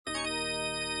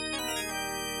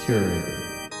Curator.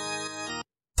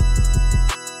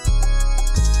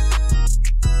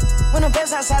 When them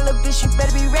guns outside, little bitch, you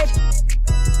better be ready.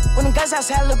 When them guns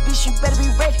outside, little bitch, you better be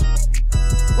ready.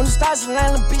 When the stars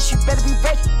align, little bitch, you better be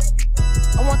ready.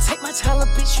 I wanna take my time,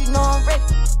 little bitch, you know I'm ready.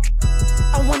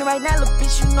 I want it right now, little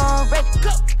bitch, you know I'm ready. Go.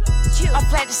 I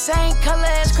flat the same color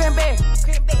as cranberry.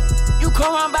 You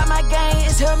come around by my gang,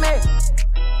 it's Hail Mary.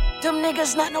 Them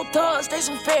niggas not no thugs, they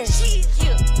some fairies.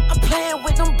 I'm playing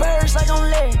with them birds like I'm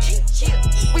Larry.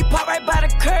 We pop right by the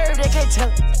curb, they can't tell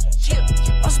it.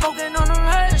 I'm smoking on them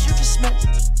herbs, you can smell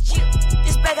it.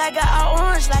 This bag I got all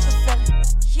orange like a fella.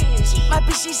 My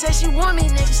bitch, she said she want me,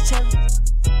 niggas tell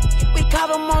it. We caught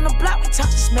them on the block, we talk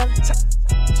to smell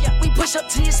it. We push up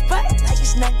to your spot like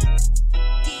it's nothing.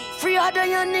 Free all the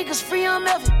young niggas, free on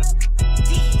Melvin.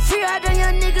 Free all the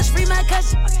young niggas, free my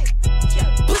cousin.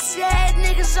 Pussy ass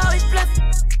niggas always bluffing.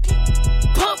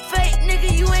 Pump fake,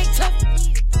 nigga, you ain't tough.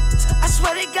 I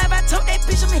swear to God, if I told that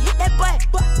bitch, I'ma hit that butt.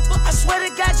 I swear to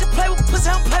God, you play with pussy,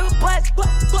 I don't play with butts.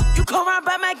 You come around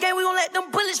by my game, we gon' let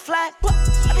them bullets fly.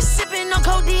 I been sippin' on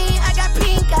codeine, I got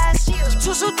pink eyes.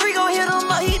 223 gon' hit him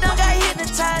up, he done got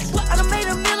hypnotized. I done made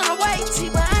a meal on a white tee,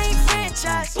 but I ain't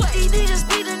franchised. These niggas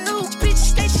be the new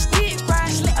bitches, they just get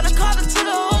right. I done called her to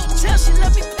the hotel, she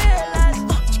left me paralyzed.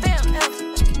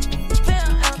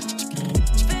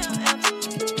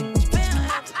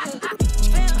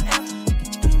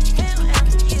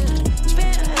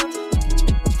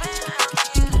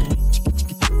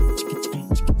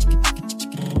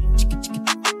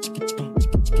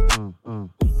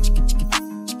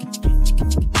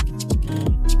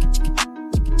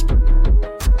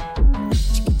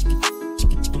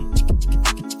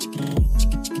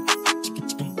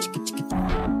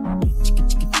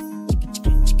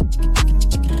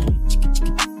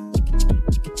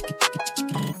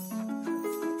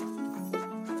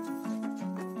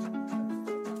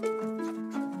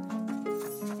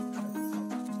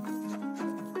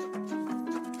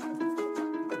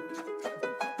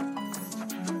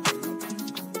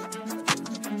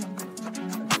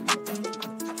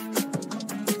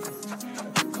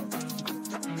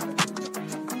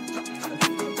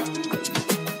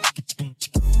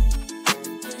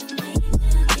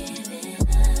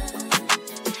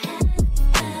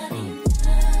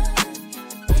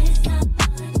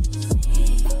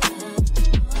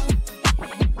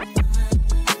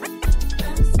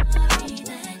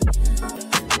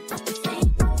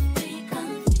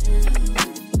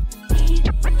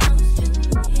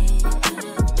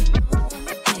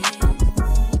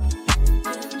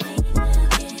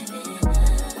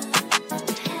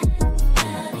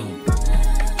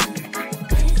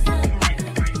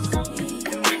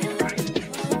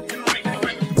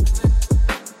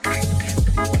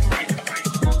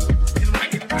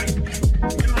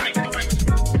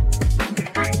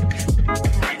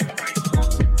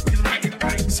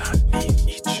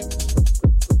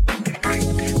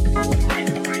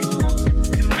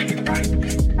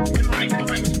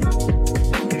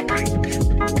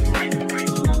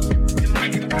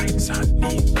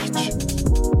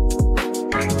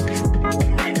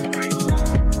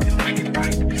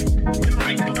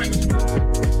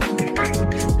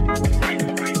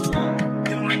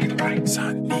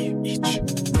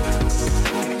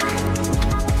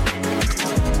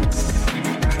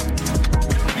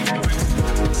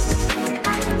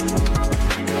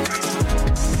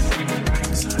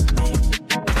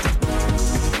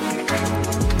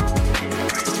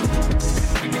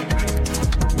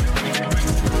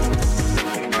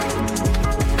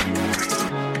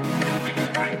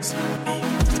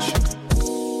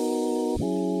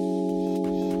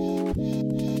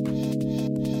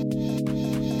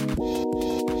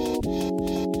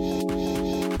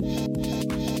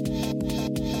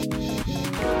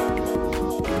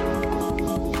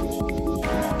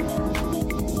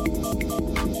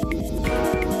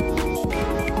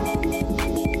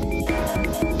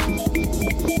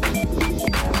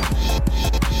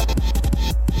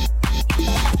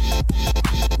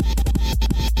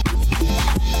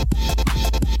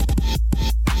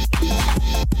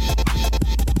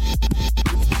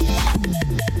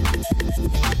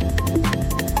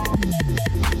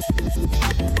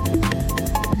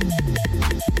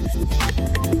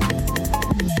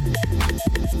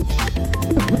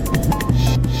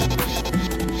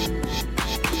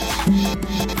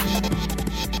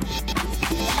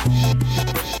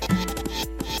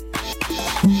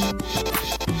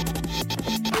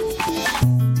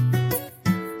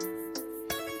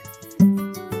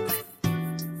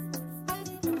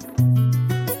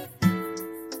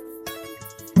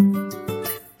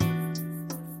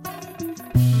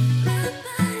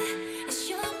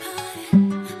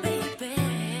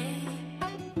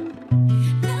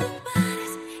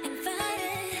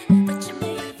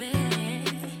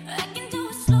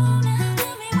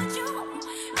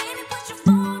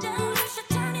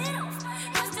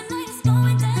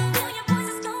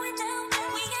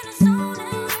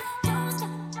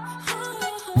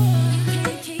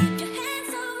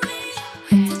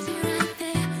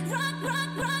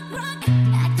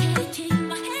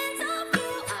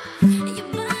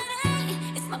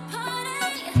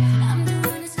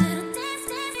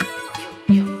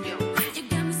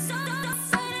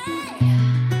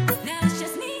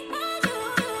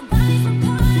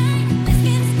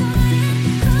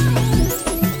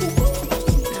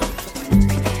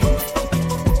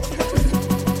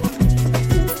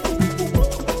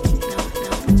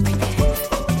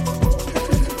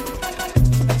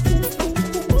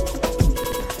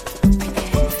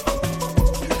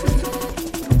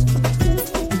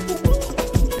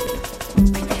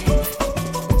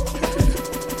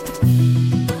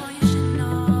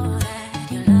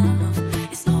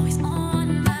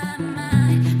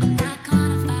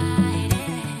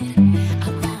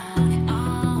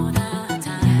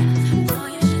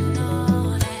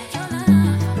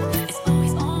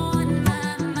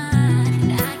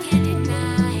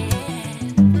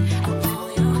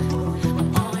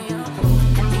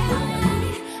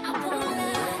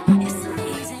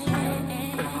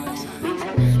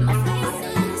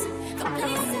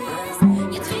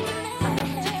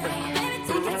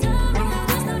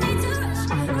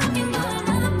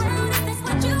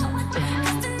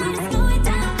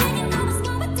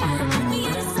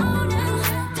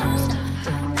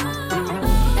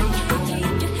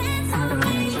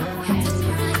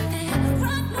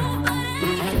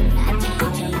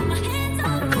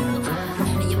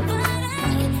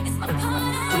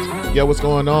 Yo, what's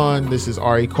going on? This is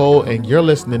Ari Cole, and you're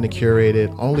listening to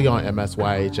Curated, only on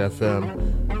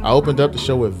MSYHFM. I opened up the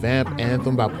show with Vamp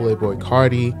Anthem by Playboi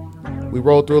Carti. We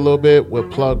rolled through a little bit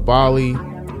with Plug Bali.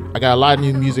 I got a lot of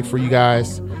new music for you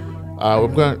guys.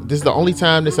 This is the only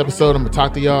time this episode I'm going to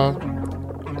talk to y'all.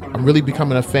 I'm really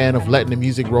becoming a fan of letting the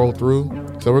music roll through.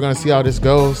 So we're going to see how this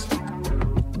goes.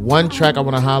 One track I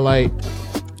want to highlight,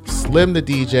 Slim the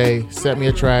DJ sent me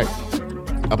a track.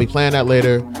 I'll be playing that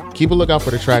later. Keep a lookout for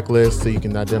the track list so you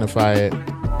can identify it.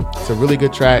 It's a really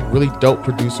good track, really dope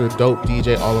producer, dope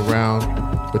DJ all around.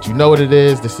 But you know what it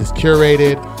is. This is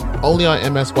Curated, only on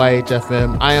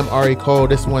MSYHFM. I am Ari Cole.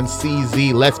 This one's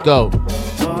CZ. Let's go.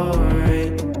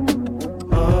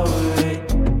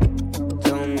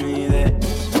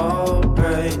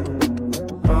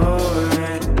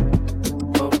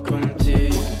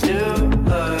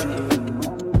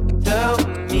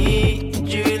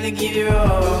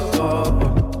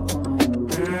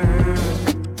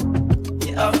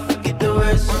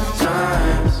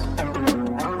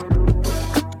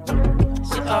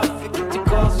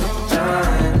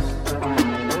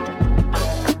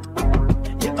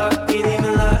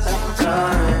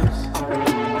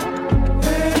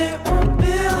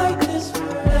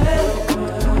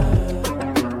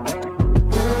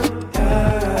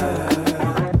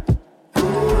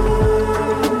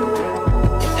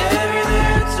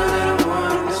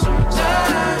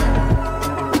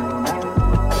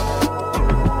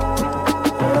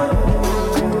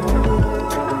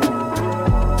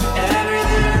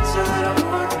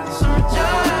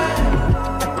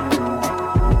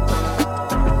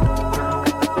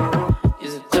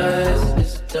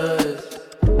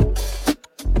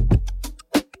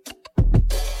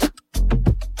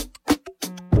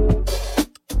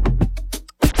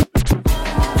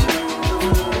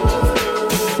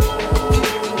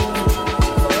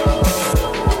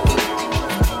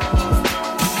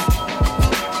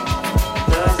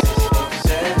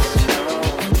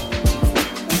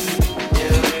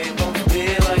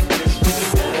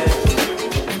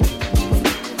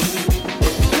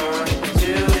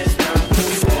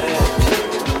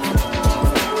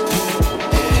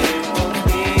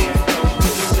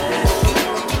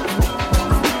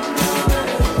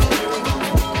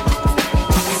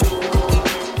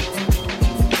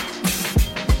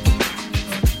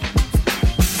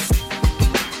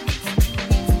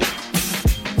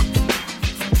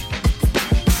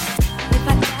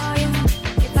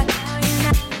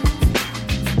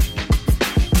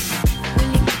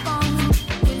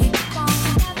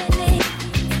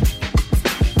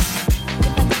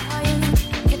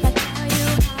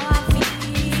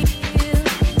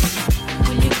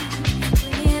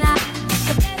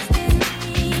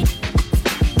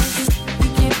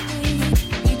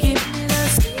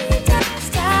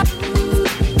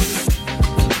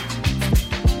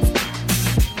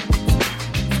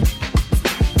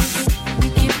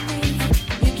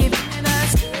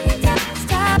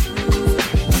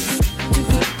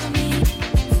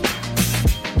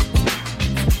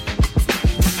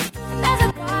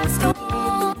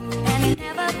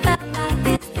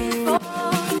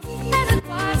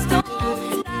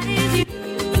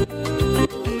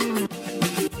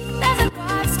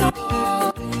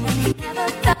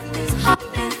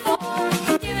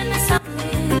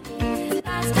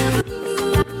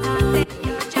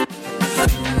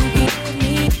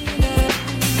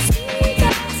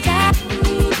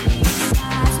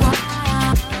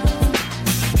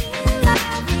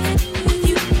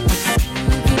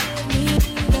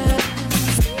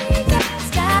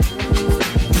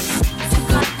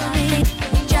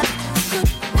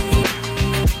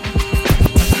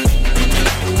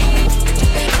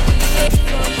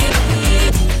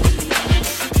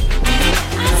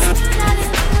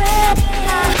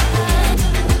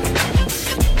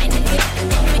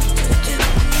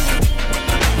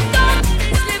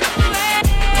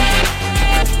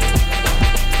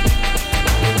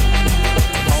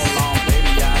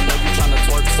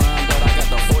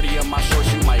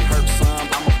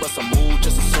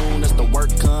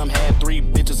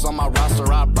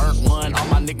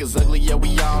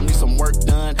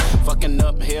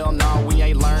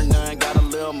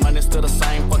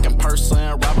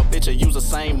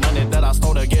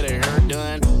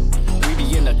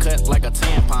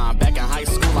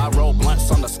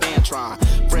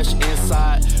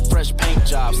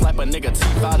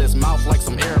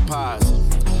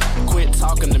 Quit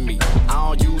talking to me.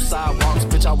 I don't use sidewalks,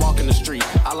 bitch. I walk in the street.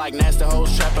 I like nasty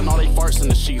hoes trapping all they farts in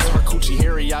the sheets. Her coochie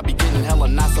hairy, I be getting hella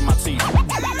knots in my teeth.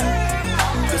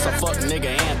 This a fuck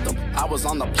nigga anthem. I was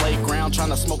on the playground trying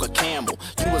to smoke a Campbell.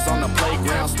 You was on the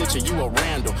playground stitching you a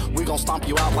Randall. We gon' stomp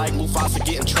you out like Mufasa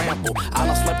getting trampled. I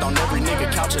done slept on every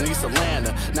nigga couch in East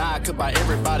Atlanta. Now I could buy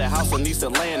everybody house in East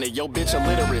Atlanta. Yo bitch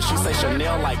illiterate, she say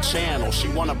Chanel like Channel. She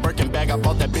want a Birkin bag, I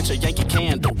bought that bitch a Yankee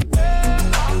Candle.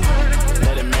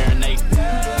 Let it marinate.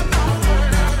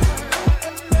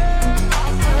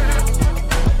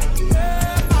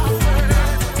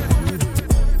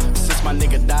 Since my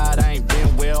nigga died, I ain't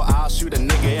been well. I'll shoot a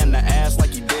nigga in the ass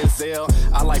like he did Zell.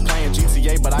 I like playing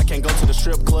GTA, but I can't go to the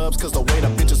strip clubs, cause the way the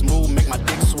bitches move make my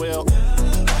dick swell.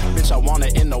 Bitch, I want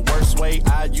it in the worst way.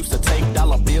 I used to take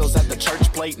dollar bills at the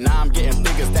church plate. Now I'm getting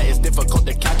figures that is difficult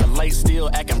to calculate. Still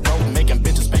acting broke, making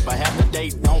bitches pay for half the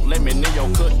date. Don't let me near your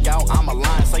cookout. I'm a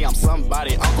lion, say I'm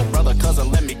somebody. Uncle, brother,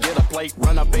 cousin, let me get a plate.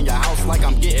 Run up in your house like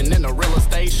I'm getting into real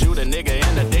estate. Shoot a nigga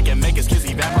in the dick and make his kiss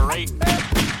evaporate.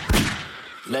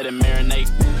 Let it marinate.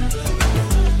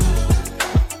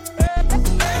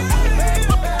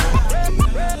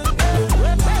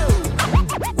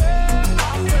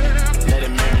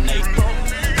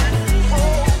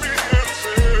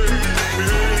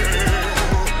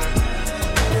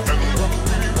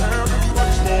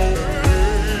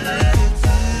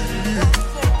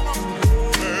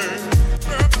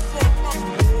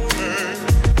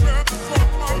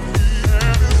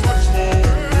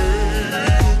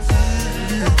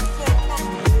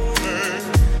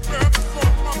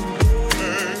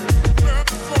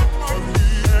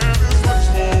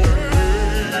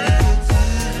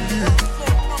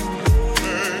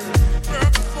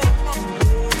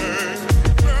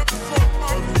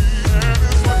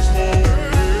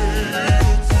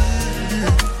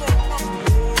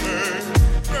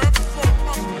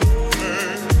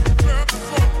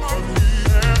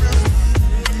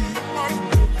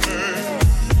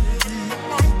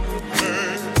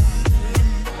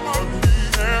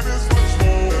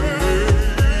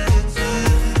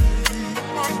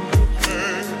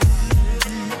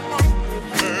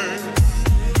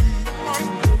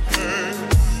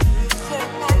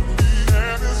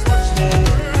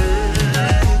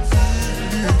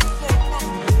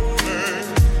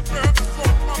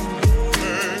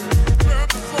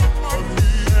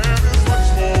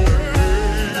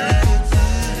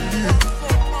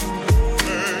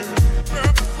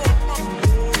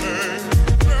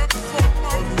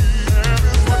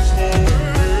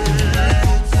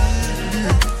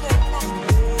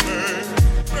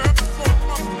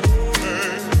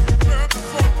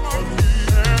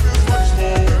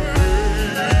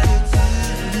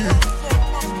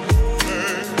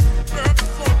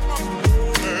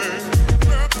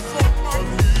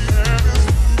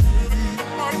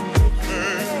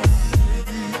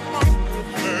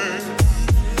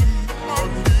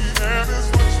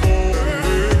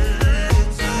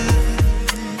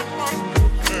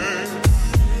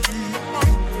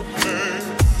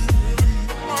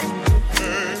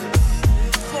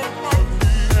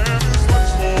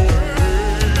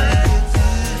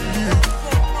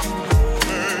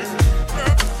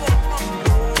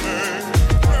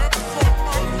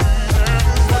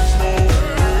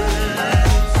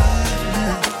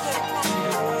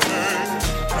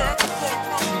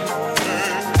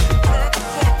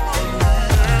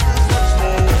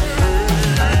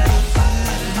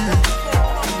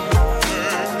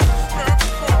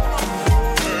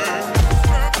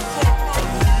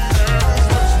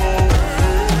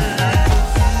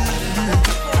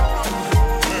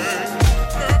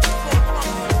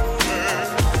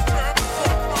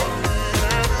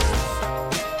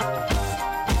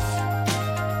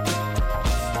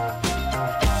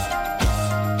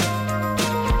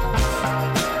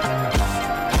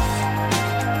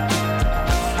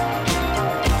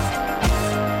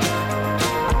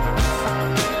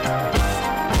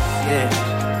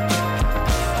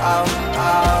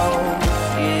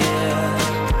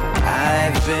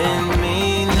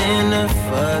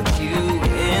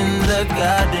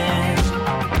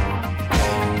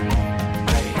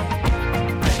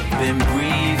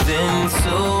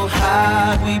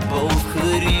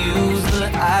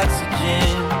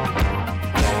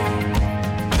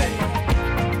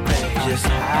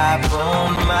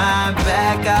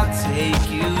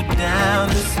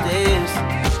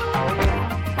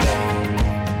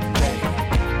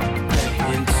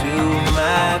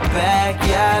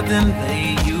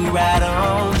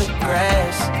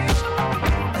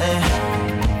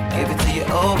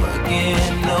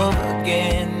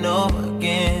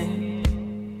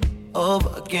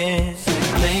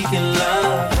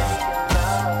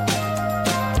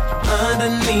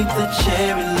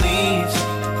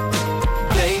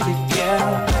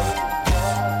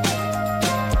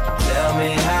 Tell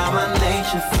me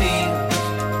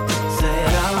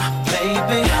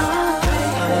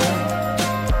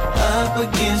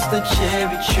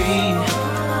tree.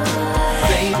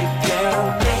 Baby girl,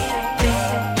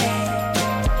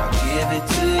 I'll give it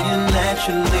to you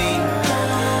naturally.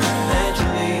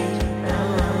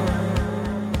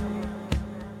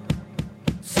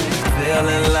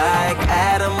 Feeling like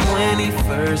Adam when he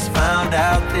first found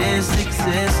out this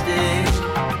existed.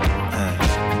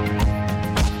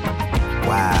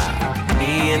 Wow.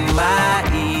 Me and my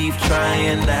Eve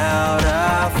trying out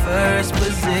our first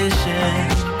position.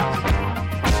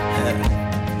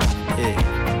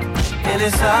 And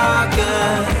it's all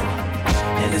good,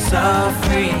 and it's all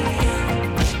free,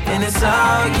 and it's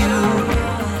all you,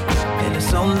 and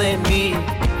it's only me.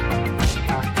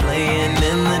 Playing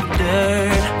in the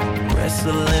dirt,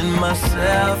 wrestling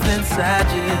myself inside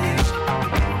you.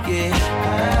 Yeah,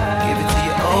 give it to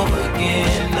you over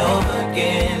again, over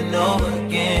again, over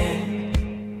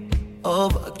again,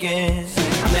 over again.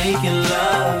 Making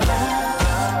love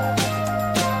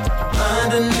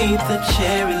underneath the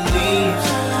cherry leaves.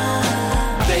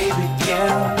 Baby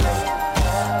girl,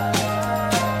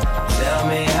 tell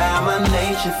me how my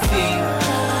nature feels.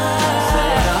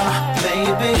 Say, oh,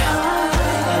 baby,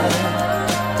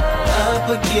 up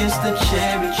against the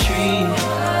cherry tree.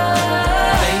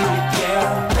 Baby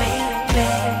girl,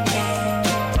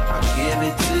 I'll give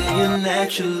it to you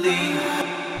naturally.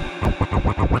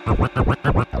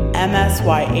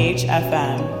 MSYH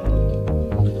FM.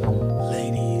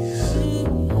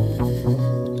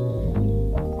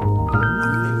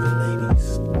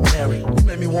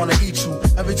 Wanna eat you.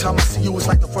 Every time I see you, it's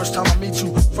like the first time I meet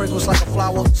you. Fragrance like a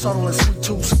flower, subtle and sweet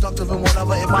too. Seductive and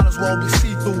whatever, it might as well be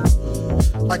see-through.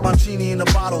 Like my genie in a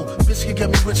bottle. Bitch can get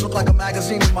me rich, look like a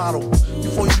magazine model.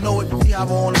 Before you know it, we have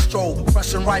her on a stroll.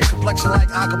 Fresh and right, complexion like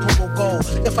Acapulco gold.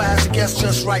 If I had to guess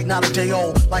just right, not a day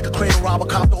old. Like a cradle robber,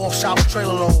 copter off shower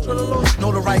trailer load.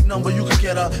 Know the right number, you can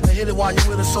get her. And hit it while you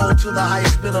with her soul to the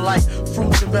highest bidder like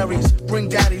fruits and berries. Bring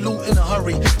daddy loot in a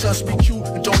hurry. Just be cute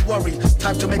and don't worry.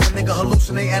 Type to make a nigga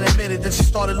hallucinate and admit it. Then she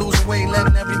started losing weight,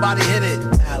 letting everybody hit it.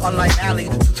 Unlike Allie,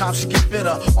 sometimes she get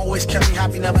bitter. Always kept me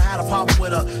happy, never had a problem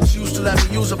with her. She used to let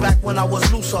me use her back when I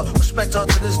was looser. Respect her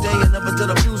to this day and never did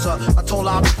abuse her. I told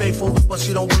her I'd be faithful, but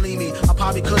she don't believe me. I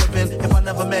probably could have been if I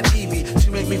never met Evie. She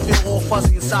make me feel all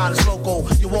fuzzy inside, it's loco.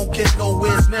 You won't get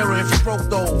nowhere near her if you broke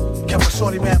though. Kept a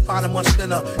shorty man finding much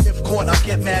thinner. If caught, I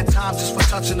get mad time just for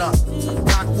touching her.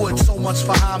 Rockwood, so much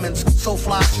for Hyman's. So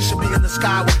fly, she should be in the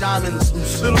sky with diamonds.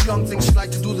 Little young thing, she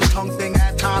like to do the tongue thing.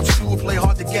 At times she would play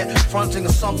hard to get, fronting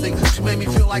or something. She made me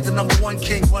feel like the #1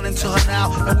 king. Run into her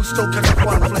now, and we still catch up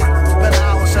one flick. Spent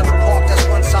hours at the park, that's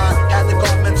one sign. Had the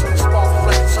guard mentally spark,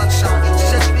 reflect the sunshine. She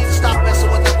said you need to stop messing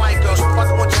with the white girls.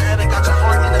 Fucking with your head and got your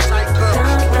heart in a tight curl.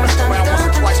 She messed around once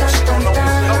or twice, but she don't know me.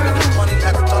 Helping get money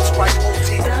at the Dutch Sprite OT.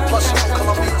 Plus she from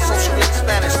Colombia, so she reads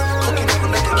Spanish. Cooking over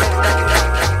making candy.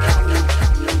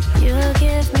 You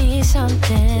give me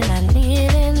something I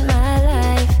need in my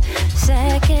life.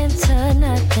 Second to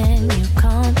nothing, you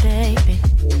come, baby.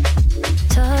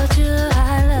 Told you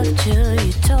I loved you,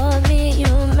 you told me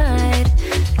you might.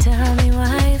 Tell me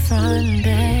why you run,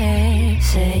 babe.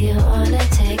 Say you wanna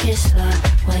take it slow.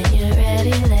 When you're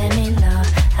ready, let me know.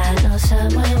 I know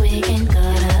somewhere we can go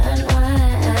to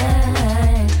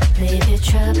unwind. Leave your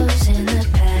troubles in the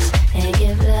past and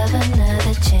give love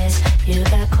another chance. You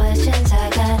got questions, I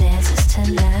got answers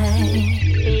tonight.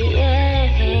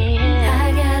 Yeah,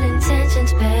 I got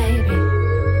intentions, baby,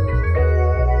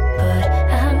 but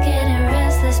I'm getting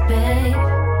restless, babe.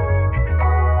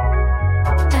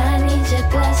 I need your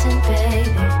blessing,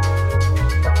 baby.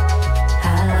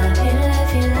 I love you if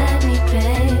you let me,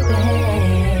 baby.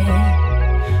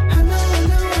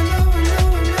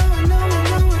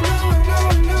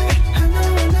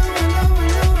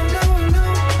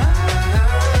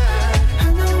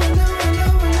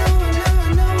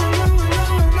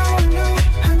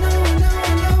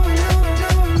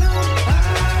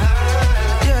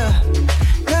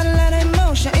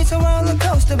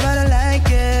 But I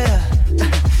like it.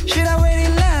 Should I wait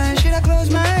in line? Should I close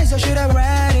my eyes or should I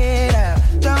ride it out?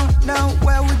 Don't know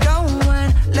where we're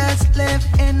going. Let's live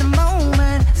in the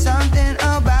moment. Something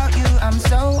about you I'm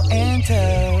so into.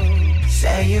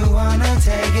 Say you wanna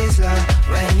take it slow.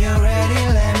 When you're ready,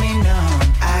 let me know.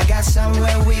 I got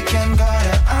somewhere we can go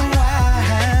to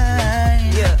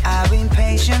unwind. Yeah, I've been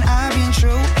patient, I've been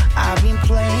true. I've been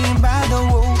playing by the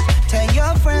rules. Tell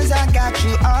your friends I got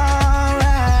you alright.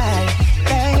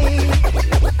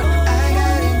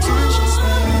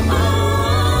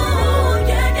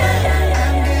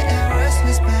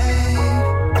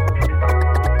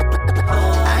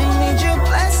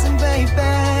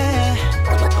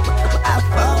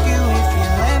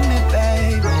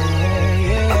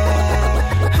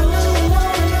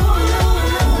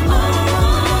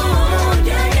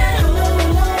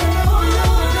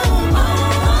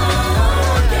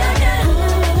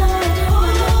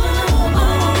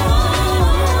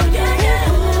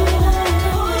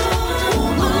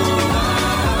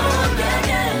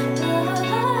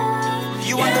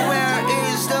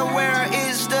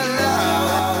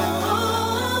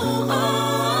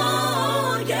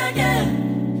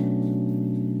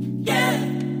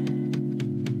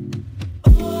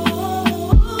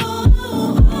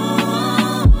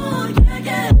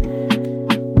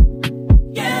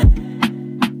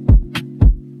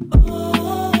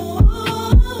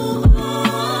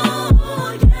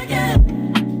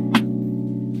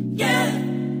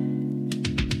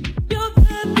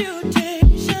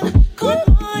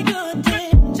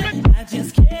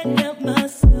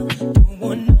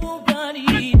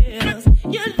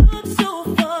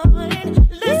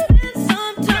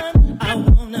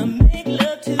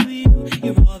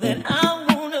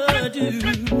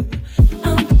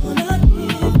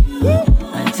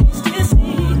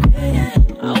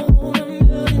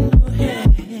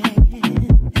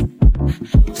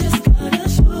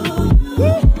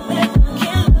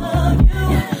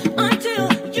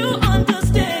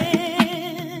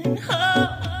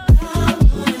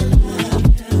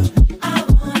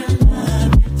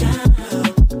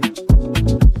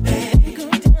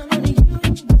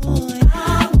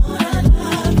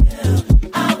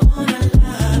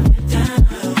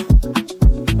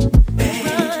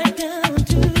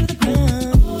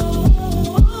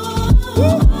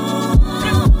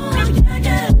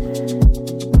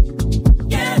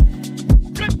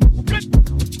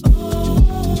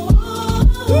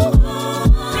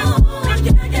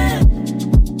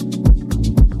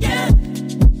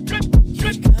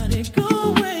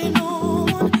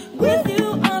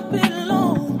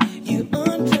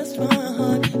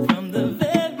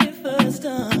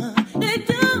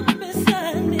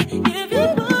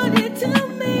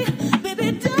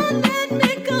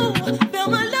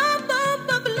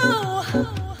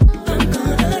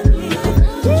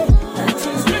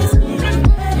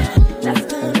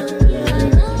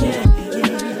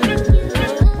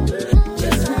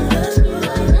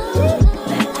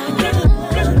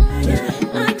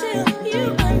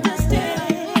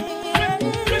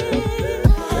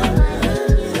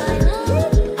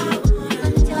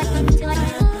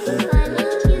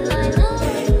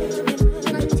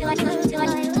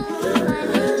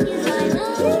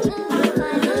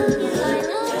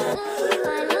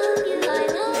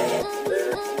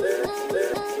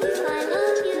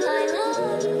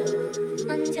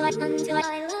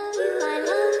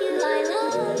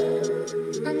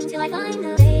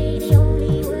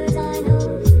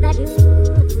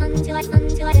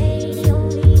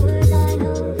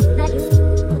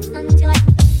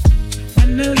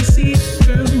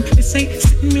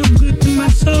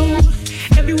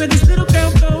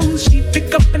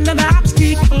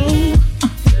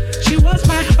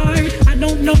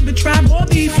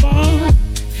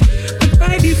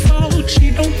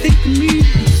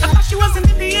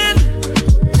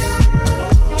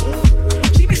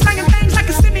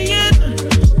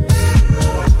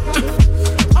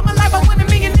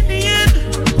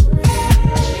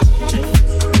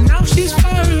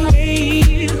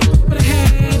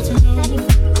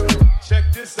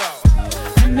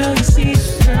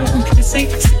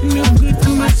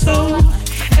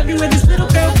 Everywhere this little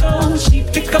girl goes, she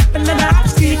pick up another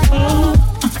obstacle.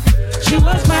 She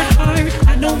was my heart,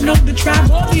 I don't know the tribe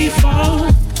or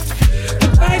default.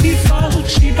 But by default,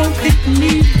 she don't think of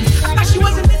me. I thought she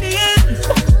wasn't in the end.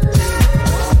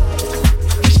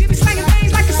 She be slanging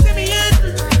things like a simian.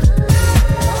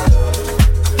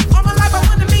 All my life I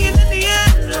wanted me in the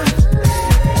end.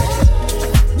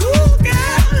 Ooh,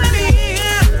 girl, let me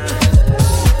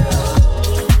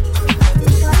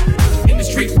in. In the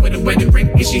street with a wedding ring,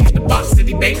 and she hit the box,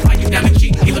 city babe, are you down the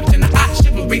cheek? He looked in the eye,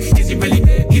 chivalry, is he really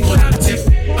dead? He pulled out a tip.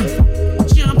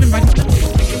 Jumping right to the pit,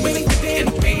 thinking when he did it in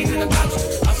the pain and the pouch.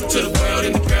 Hustle to the world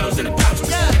and the girls in the pouch.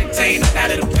 Entertain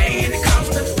out of the pain and the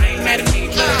cost. Ain't mad at me,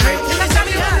 but it hurt.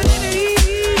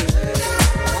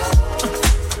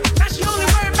 Now she only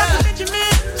worried about the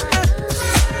Benjamin.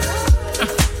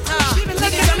 She been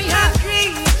looking at me hot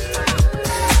green.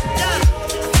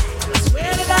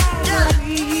 Swear to God.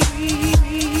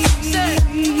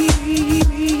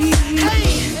 Hey,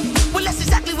 well that's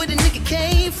exactly what the nigga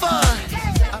came for.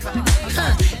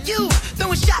 You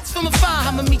throwing shots from afar,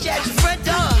 I'ma meet you at your front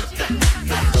door.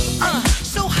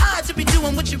 So hard to be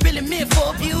doing what you really meant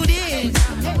for, beauty.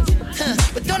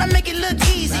 But don't I make it look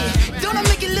easy? Don't I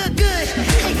make it look good?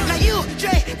 Hey, now you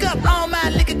drink up all my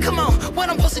liquor, come on, what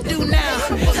I'm supposed to do now?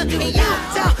 And you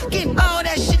talking all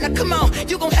that shit, now come on,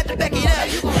 you gon' have to back it up.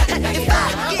 If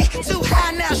I get too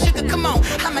high now, sugar, come on,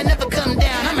 I might never come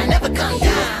down, I might never come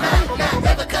down, might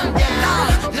never come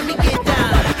down. Let me get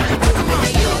down. Come on,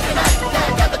 you might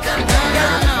never come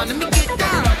down. Let me get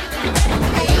down.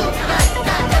 Hey, you might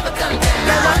never come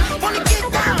down. I wanna get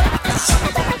down.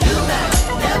 You might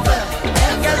never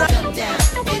come down.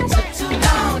 It took too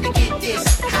long to get this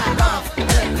high off the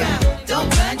ground. Don't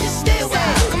mind, just stay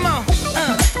away. Come on,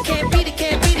 can't beat it,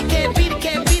 can't beat it, can't beat it,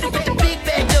 can't beat it with the big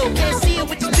bad dough. Can't see it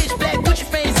with this bitch black Gucci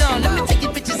frames on. Let me take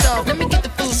your bitches off. Let me get the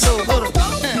food sold. Hold on,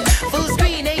 full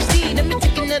screen HD. Let me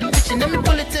take another picture. Let me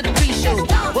pull it to the pre-show.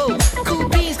 Whoa, cool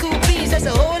beans, that's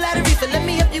a whole lot of reefer. Let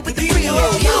me help you with the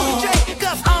pre-roll. You drink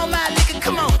up all my liquor.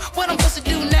 Come on, what I'm supposed to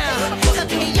do now? And you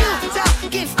talking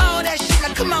all that shit.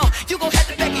 Now come on, you gon' have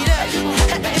to back it up.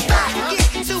 If I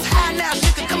get too high now,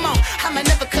 sugar, come on, I might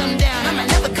never come down. I might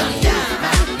never come down.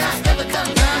 Might never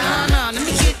come down. No, let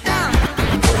me get down.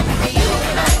 Hey, you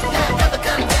might never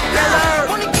come down.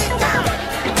 Wanna get down?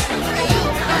 Hey, you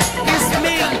might it's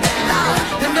me,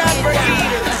 the number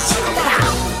eater.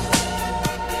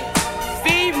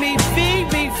 Feed me, feed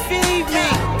me, feed me.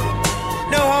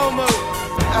 No homo.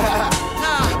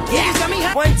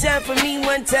 One time for me,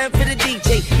 one time for the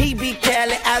DJ. He be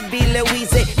Cali, I be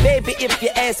Louise. Baby, if you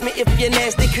ask me if you're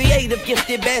nasty, creative,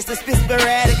 gifted, bastard, spit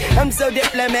sporadic. I'm so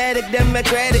diplomatic,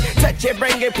 democratic. Touch it,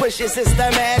 bring it, push it,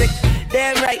 systematic.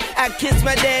 Damn right, I kiss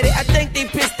my daddy. I think they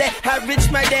pissed at how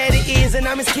rich my daddy is. And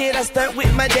I'm his kid, I stunt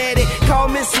with my daddy. Call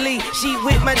Miss Lee, she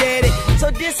with my daddy. So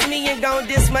diss me and gon'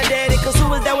 diss my daddy. Cause who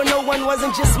was that when no one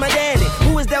wasn't just my daddy?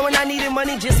 Who was that when I needed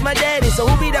money? Just my daddy. So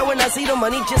who be that when I see the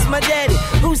money? Just my daddy.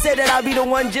 Who said that I'll be the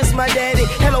one? Just my daddy.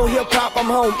 Hello hip hop, I'm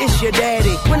home, it's your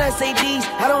daddy. When I say these,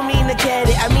 I don't mean the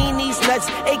caddy. I mean these nuts,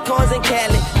 acorns and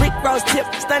Cali. Rick Ross tip,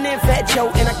 stunning Fat Joe.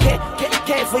 And I can't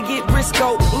forget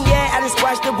Briscoe. And yeah, I just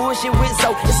squashed the bullshit with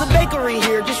so. It's a bakery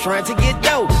here, just trying to get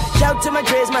dough. Shout to my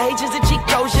dreads, my H is a cheat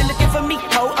code. You're looking for me,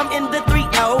 ho, I'm in the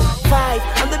 305.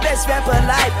 I'm the best rapper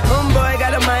alive. Homeboy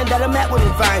got a mind that a Matt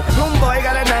wouldn't find. Homeboy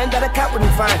got a 9 that a cop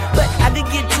wouldn't find. But I could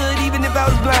get to it even if I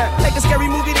was blind. Like a scary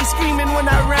movie, they screaming when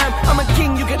I rhyme. I'm a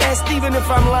king, you can ask Steven if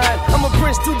I'm lying. I'm a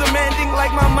prince, too demanding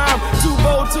like my mom. Too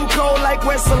bold, too cold like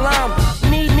West Salam.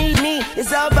 Me,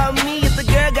 it's all about me. If the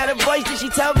girl got a voice, then she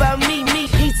talk about me.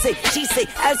 He say, she say,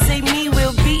 I say me.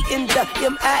 Will be in the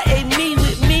MIA, me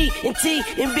with me and T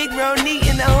and Big Ronnie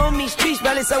in the homie streets,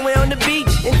 probably somewhere on the beach.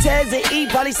 And Taz and E,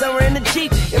 probably somewhere in the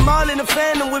Jeep. And all in the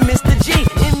phantom with Mr. G.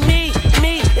 And me,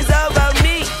 it's all about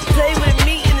me. Play with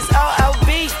me and it's all out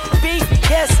beef.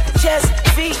 Yes, chest,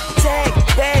 feet, tag,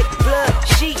 bag, blood,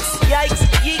 sheets, yikes,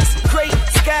 yeeks, crate,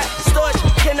 sky, storch.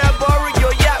 Can I borrow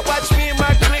your yacht? Watch me and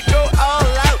my clique go all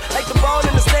out. Like the ball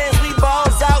in the stands, we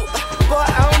balls out. Boy,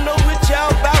 I don't know what y'all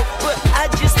about, but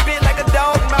I just spit like a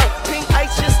dog mouth. Pink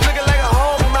ice just looking like a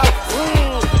hog mouth.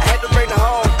 I had to bring the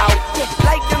hog out.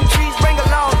 Like them trees, bring a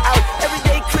log out. Every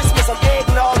day Christmas, I'm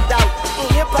eggnogged out.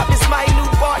 Hip hop is my new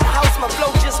bar house. My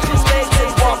flow just legs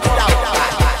and walked out.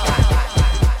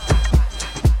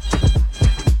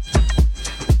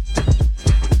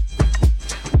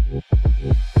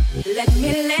 Let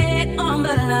me lay it on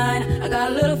the line. I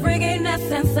got a little freakiness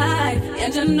inside,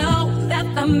 and you know that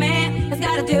the man has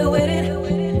got to deal with it.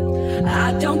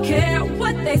 I don't care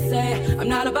what they say. I'm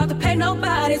not about to pay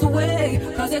nobody's way,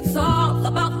 cause it's all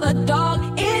about the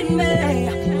dog in me.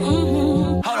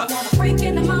 Hold up.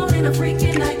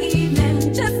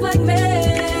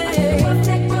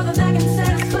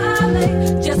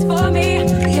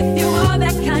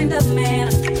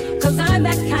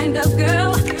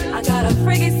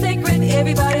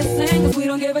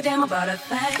 know about a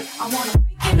thing. I wanna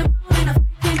freak in the morning, a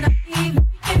freak in the evening,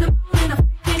 freak in the morning, a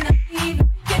freak in the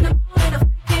evening, freak in the morning, a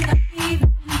freak in the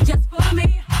evening, just for me.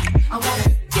 I wanna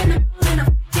freak in the morning, a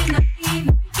freak in the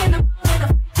evening, freak in the morning, a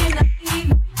freak in the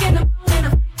evening, freak in the morning, a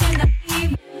freak in the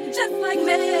evening, just like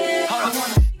me. I wanna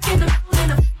freak in the morning, a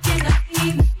freak in the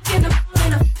evening, freak in the morning, a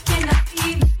freak in the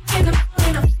evening, freak in the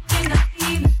morning, a freak in the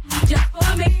evening, just for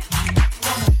me. I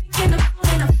wanna freak in the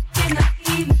morning, a freak in the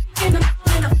evening, freak in the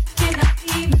morning, a freak in the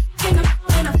evening, freak in the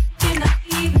morning, a freak in the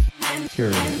evening.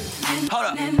 Curated. Hold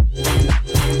up.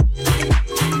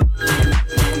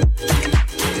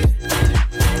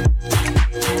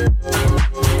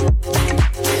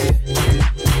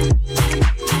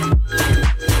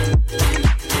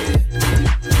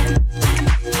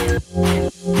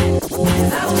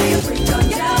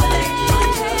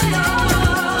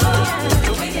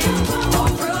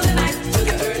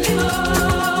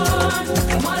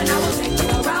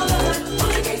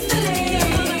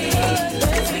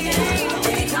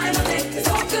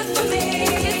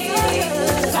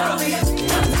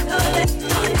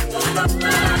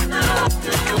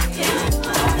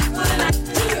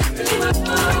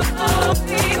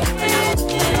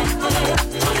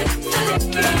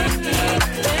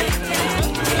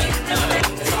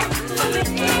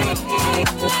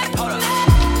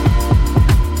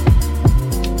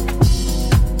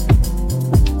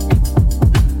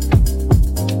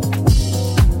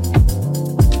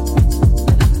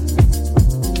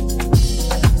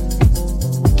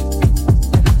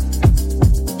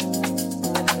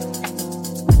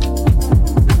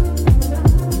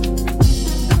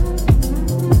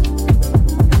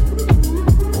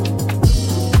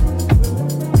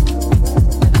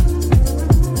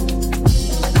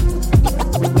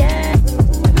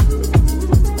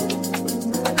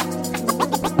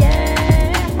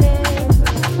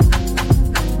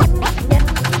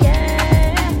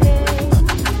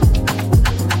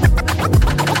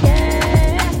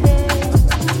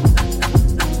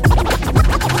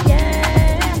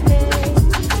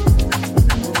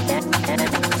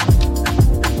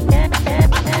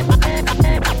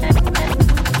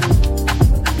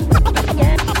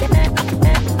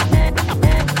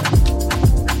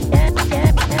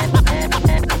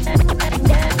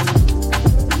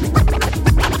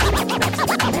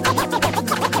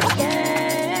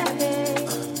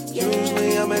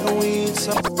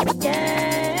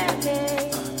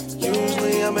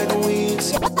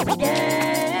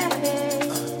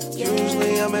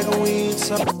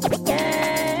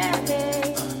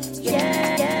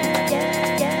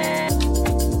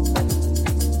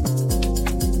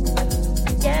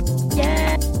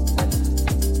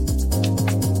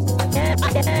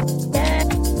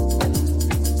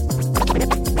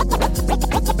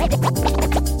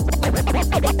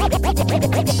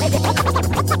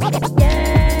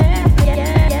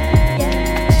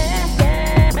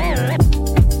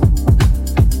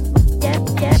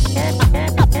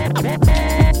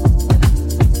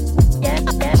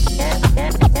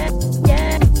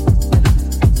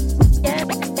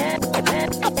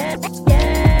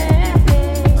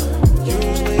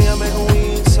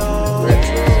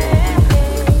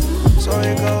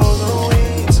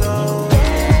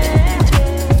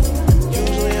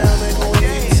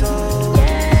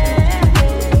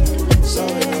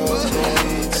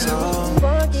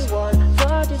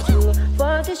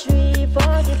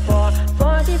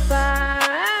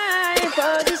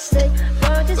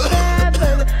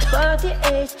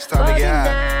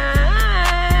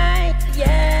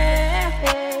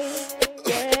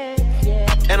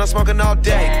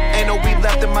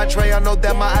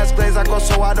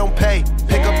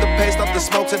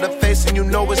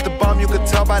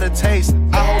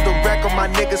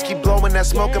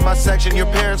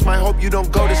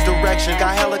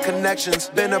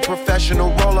 Been a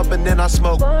professional, roll up and then I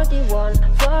smoke. 41,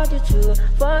 42,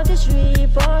 43,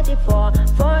 44,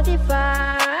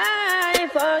 45,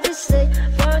 46,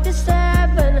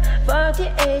 47,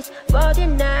 48,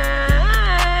 49.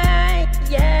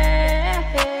 Yeah.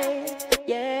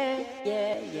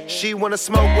 She wanna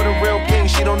smoke with a real king.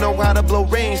 She don't know how to blow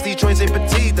rings. These joints ain't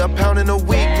petite, a pound in a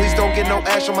week. Please don't get no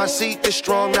ash on my seat. This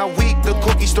strong, not weak. The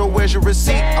cookie store, where's your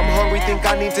receipt? I'm hungry, think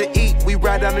I need to eat. We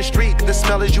ride down the street, the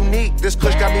smell is unique. This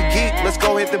kush got me geek. Let's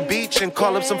go hit the beach and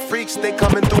call up some freaks. They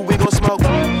coming through, we gon' smoke.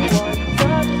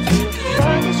 41,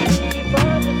 42, 43,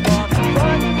 44,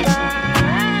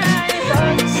 45,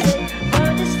 46,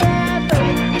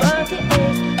 47,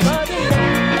 48,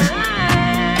 49.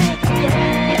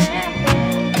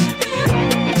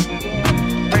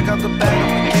 Break out the bag,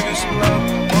 I'ma give you some love.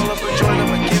 Roll up a joint,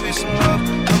 I'ma give you some love.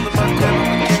 Come to my crib,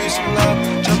 I'ma give you some love.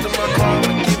 Jump in my car,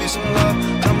 I'ma give you some love.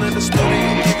 Come to the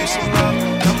studio, give you some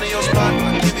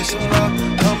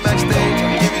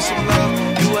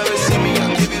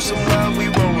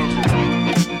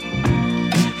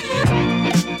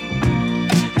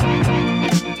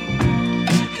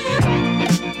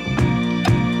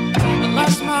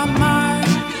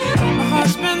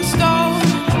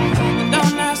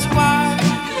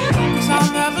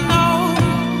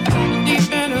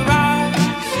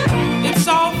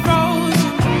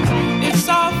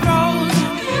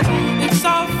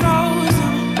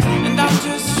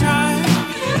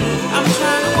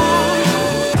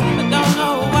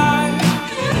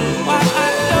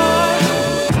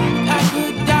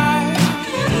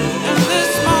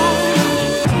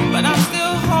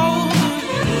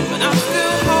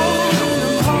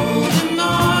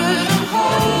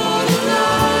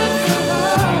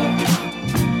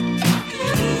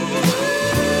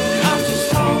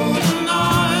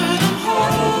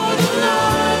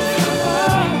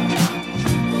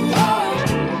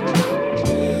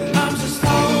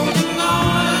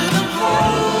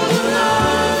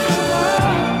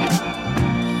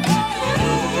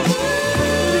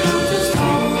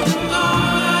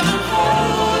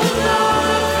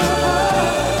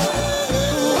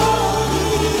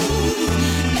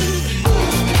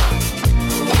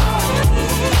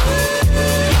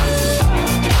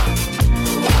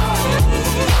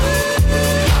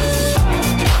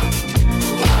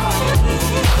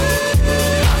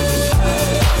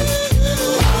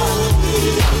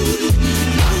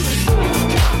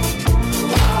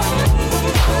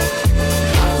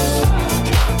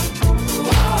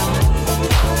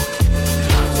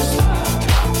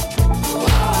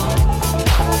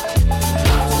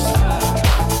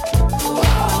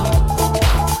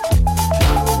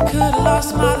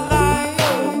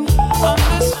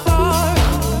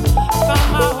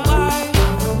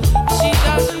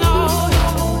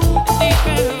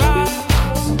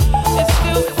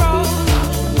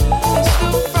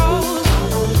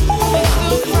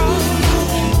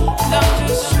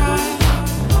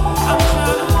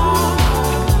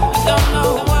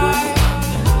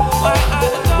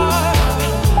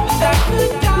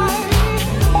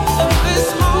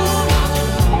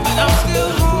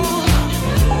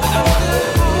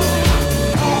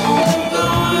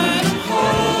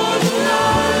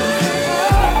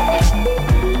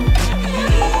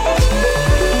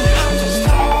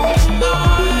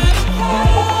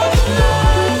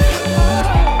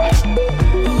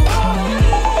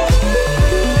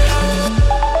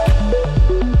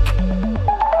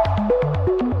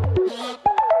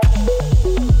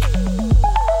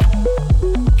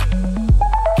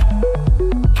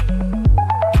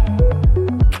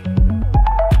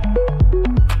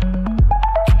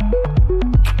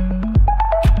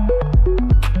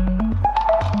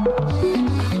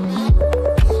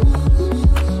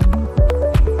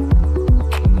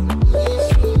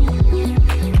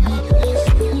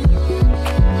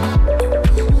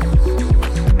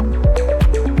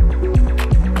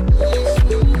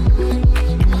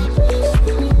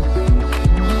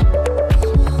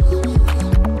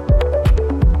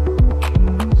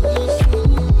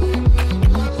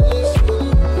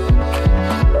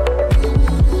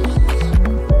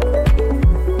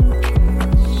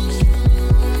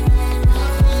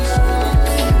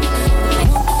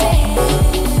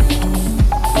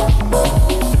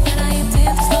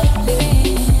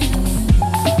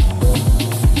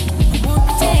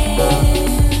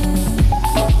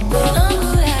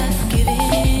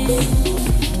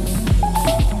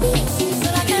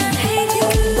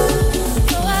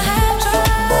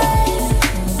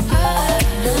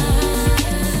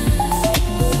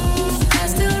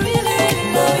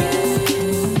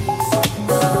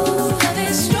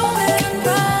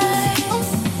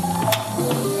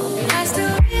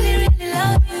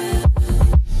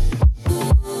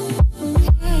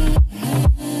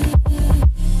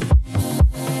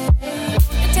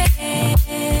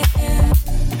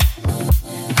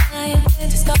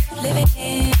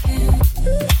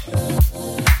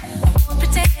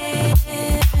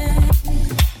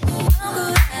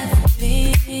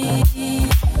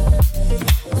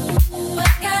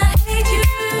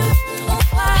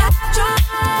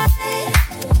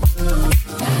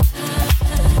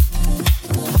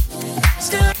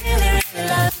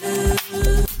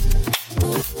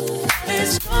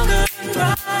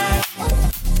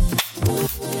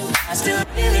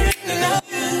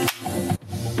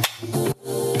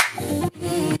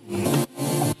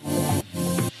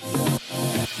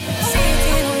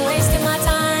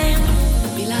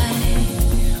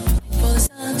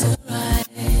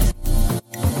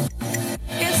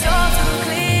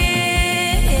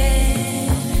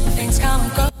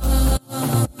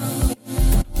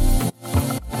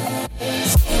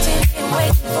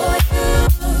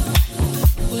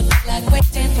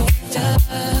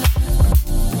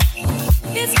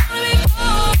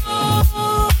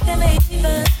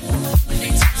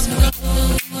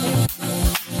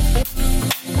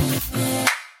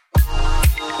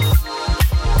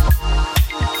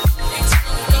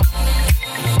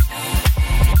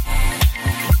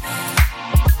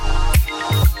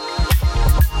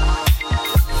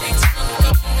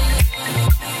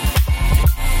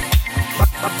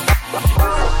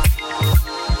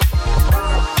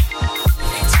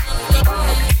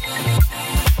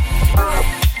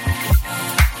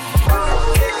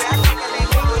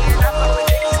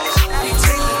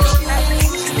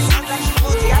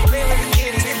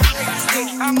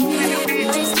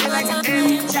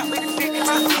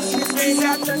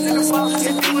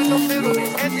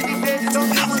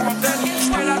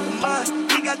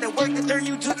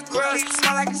drugs. You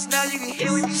smell like a smell, you can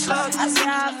hear when you slug. I said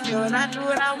how I feel and I knew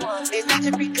what I want. It's not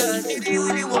just because it did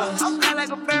what it was. I'm kind like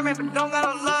a Batman, but don't got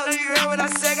no love. Know you heard what I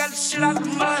said, got the shit out the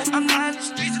mud. I'm not in the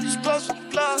streets, I'm just close to the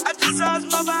club. I just saw his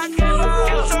mother, I came up.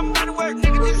 Give somebody work,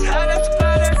 nigga, just hide at the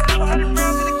club. 100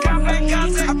 rounds in the combat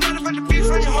concept. I'm running from the beach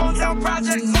from your hometown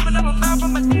project. Open up my mouth,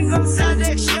 my niggas on the side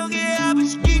deck. She don't get out, but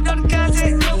she keep on the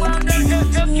content. No, I'm not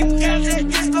help you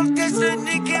content. Just go get to the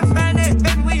nigga, can't find it.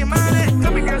 Baby, where you mind it?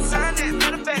 Come here, girl, sign it.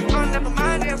 Matter of fact, oh, never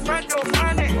mind it. Front door,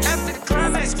 find it. After the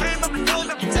climax, scream up and nose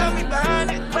up and tell me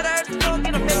behind it. But I had to go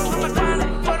get a bitch from my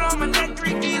diamond. Put on my neck,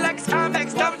 3D like it's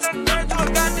IMAX. Diamonds on the third to a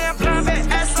goddamn climax.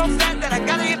 Ass so fat that I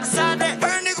gotta hit beside that.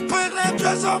 Her nigga put that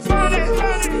dress on, find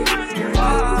it.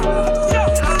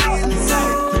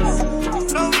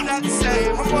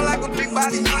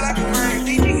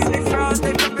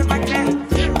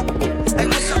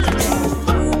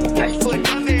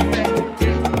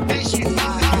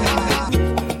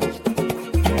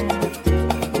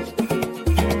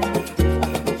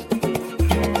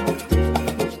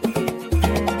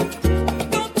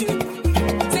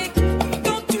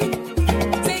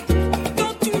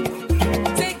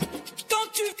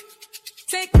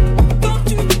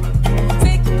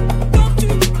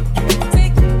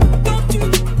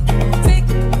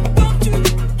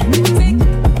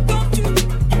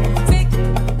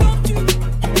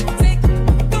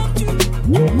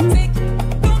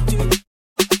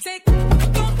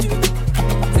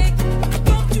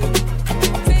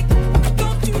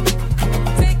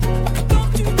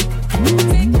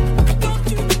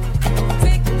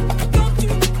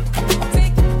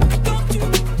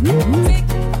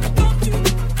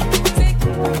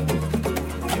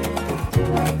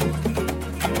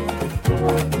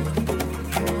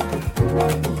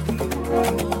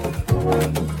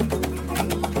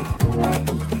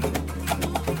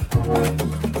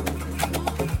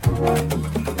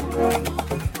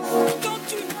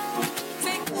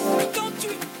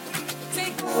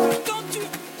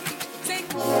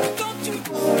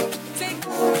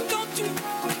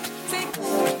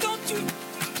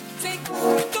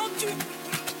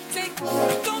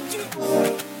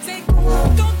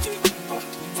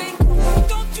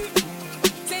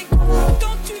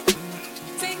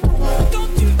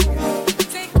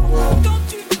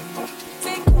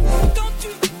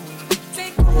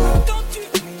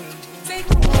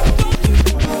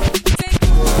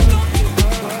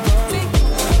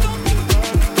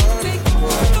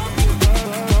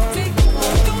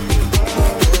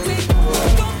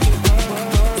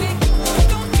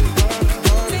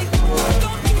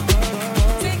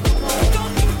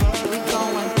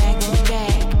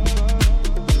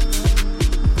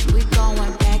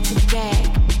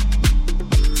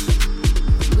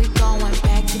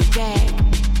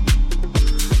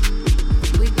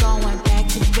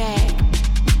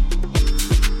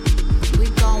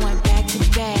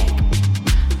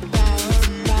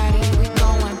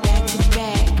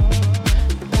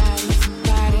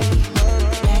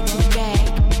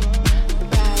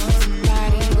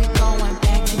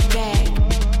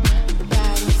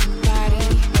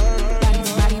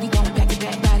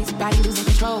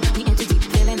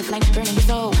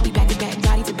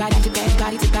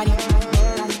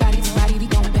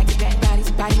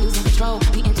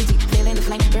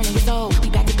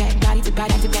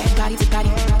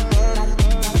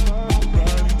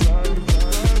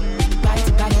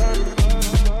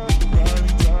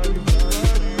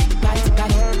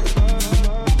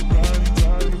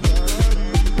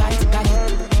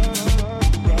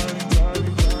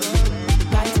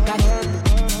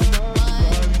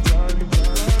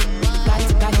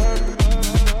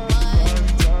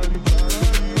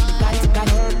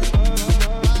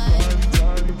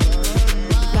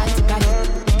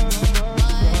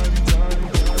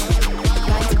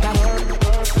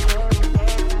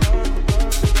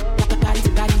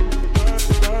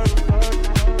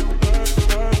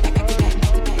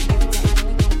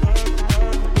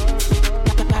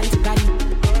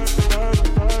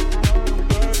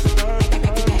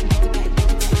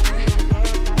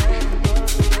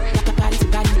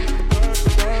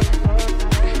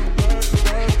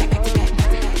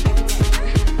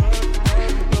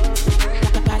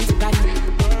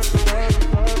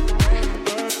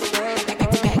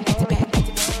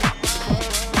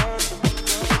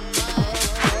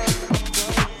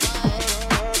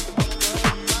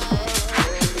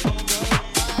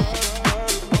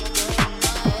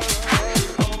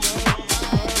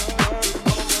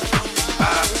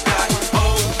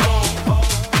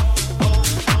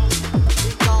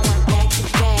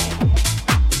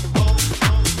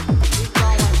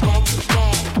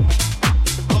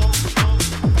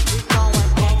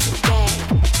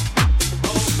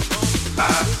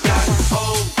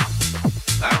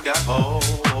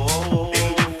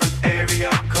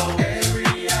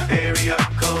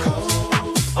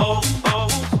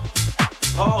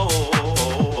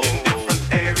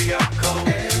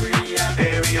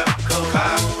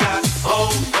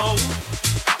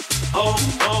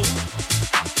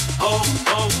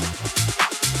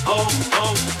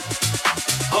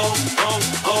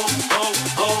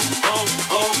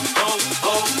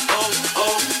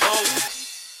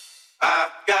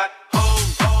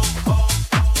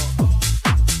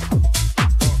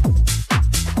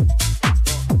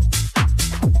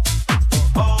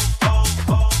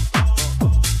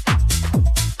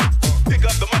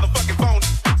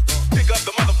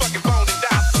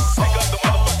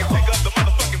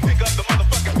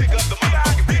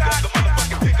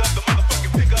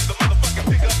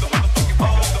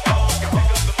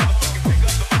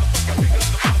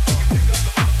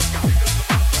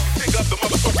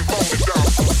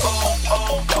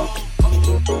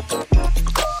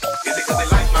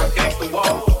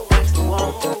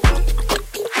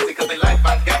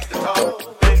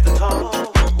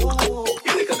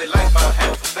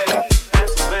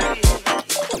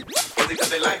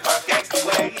 like my gangsta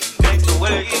way, gangsta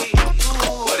way.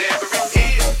 Whatever it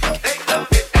is, they love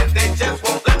it and they just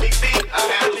won't let me be. I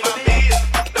handle my biz,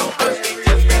 don't rush me,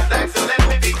 just relax and let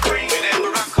me be free. Whenever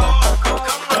I call, come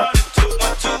running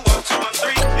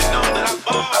 212-1213. You know that I'm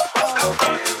born, stop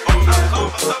running. I call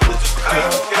myself the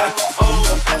Duke.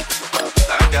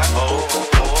 I got hoes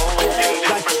in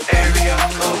different area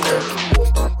codes.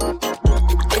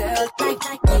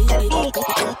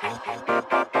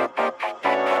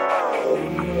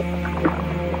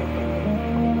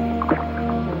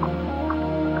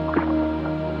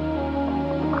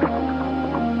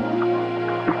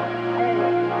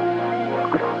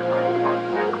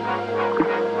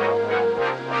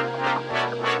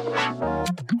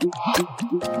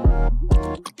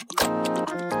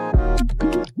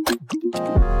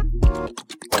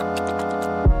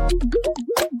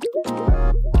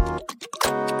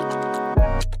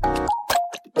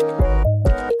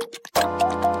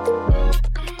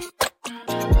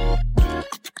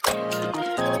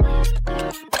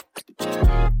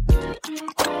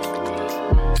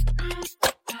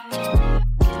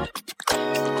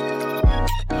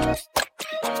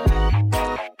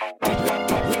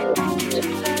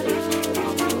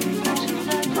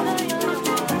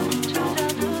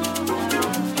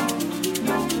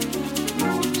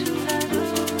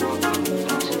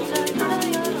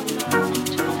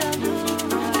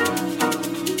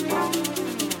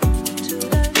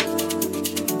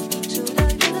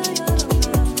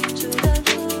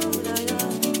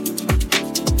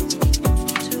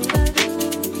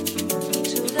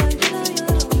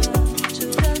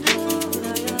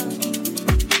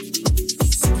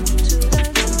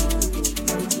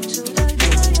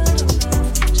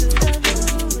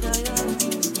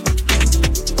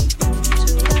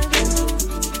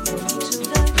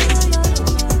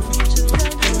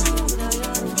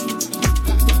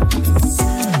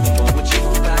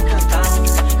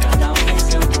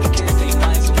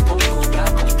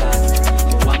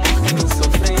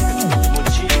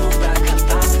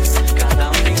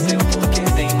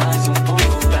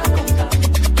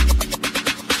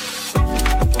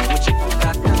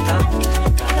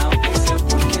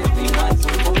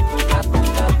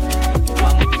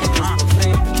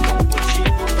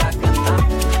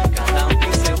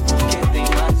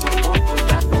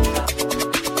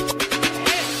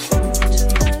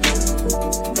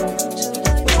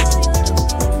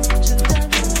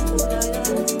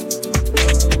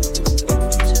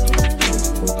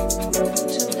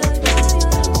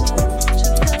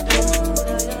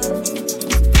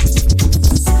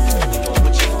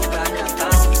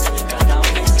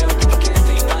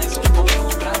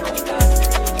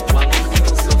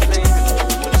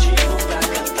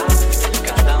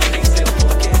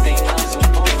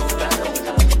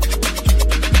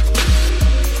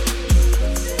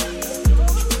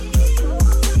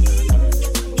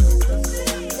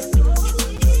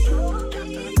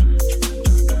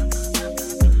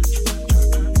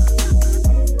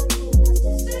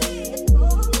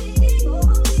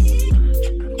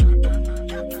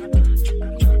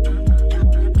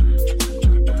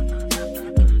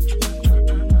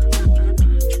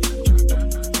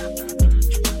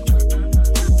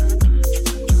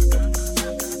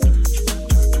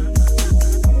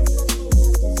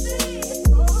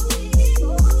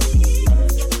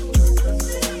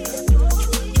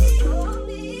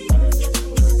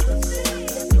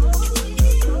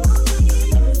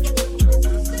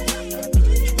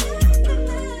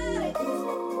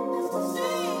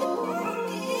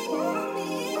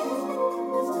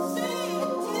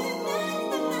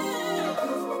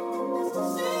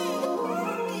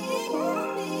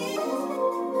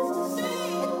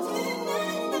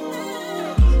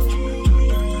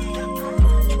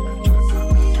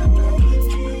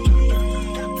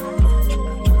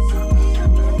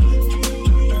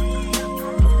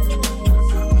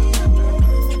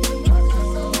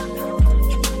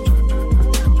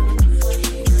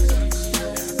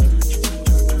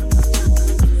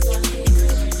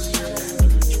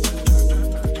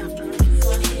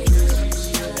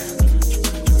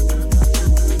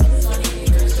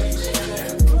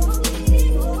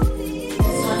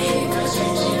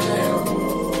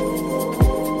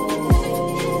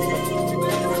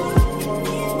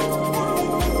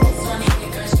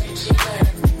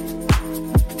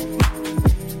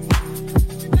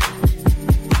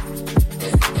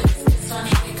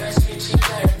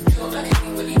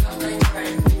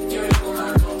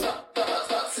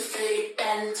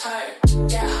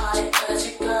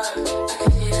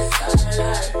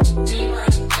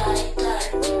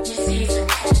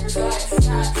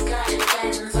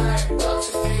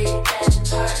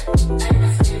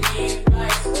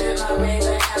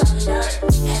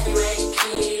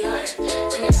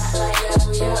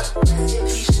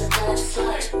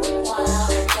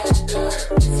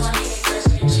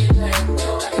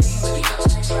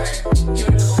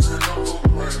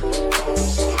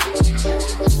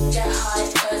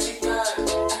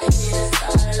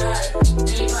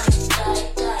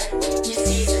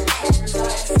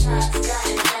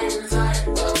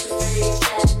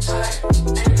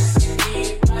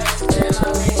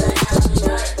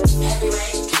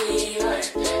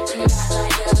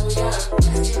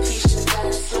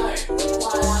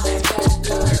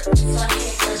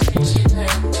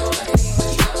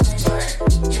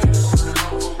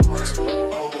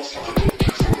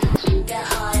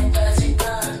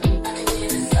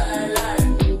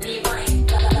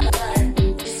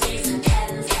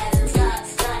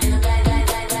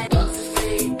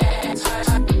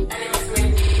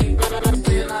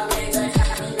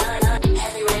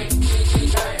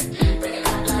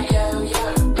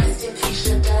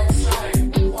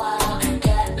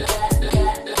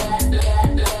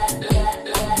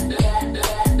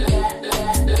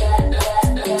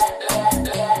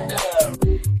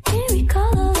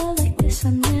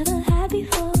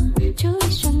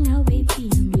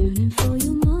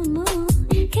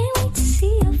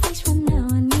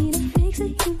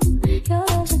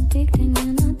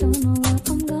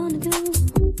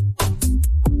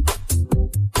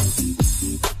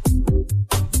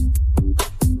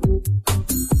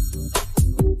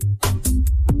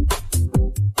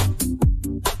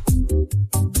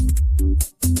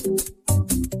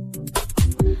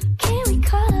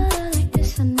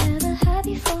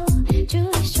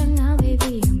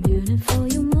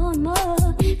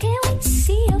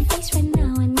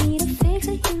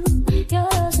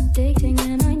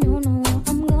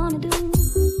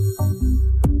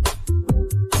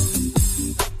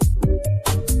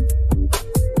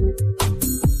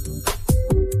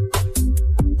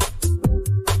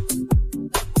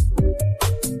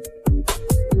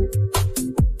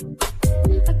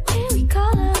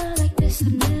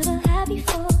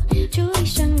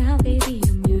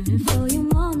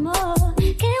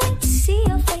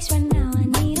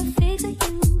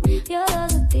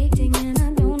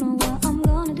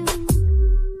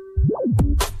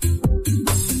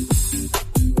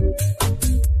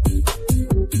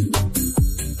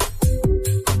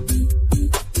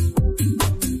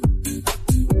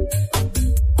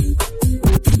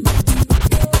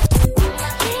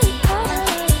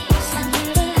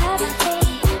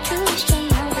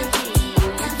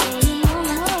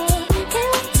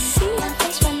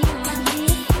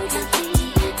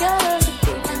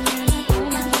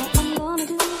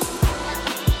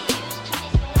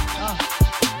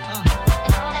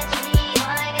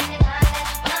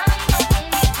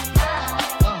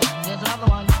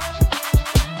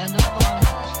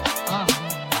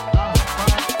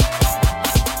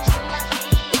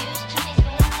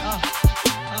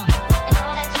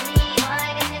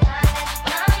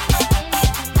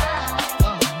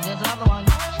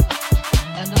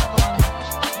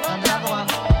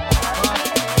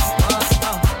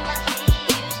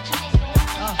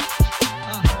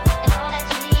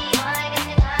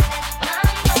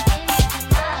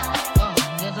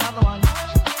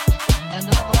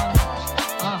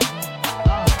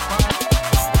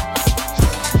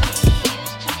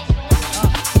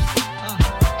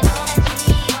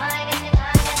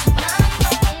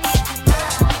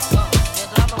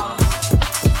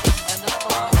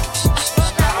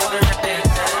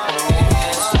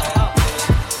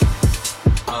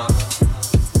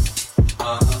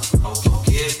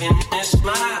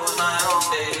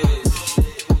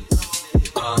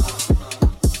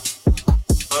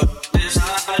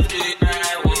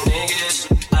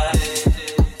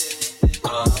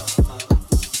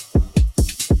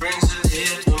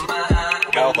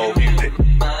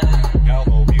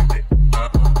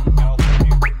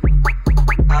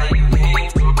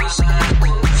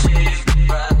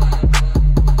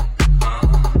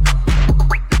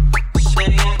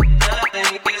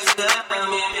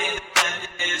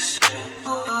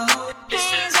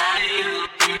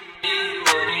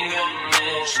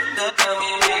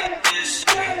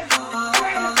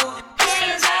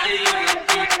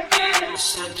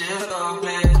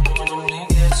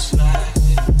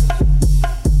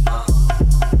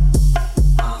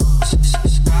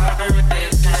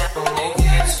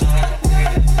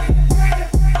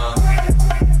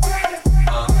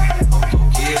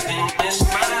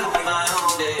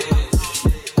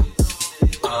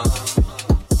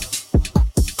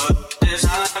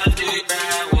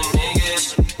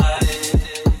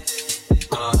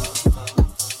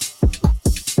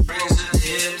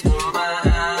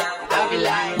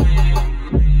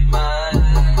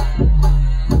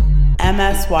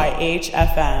 MSYH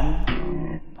FM.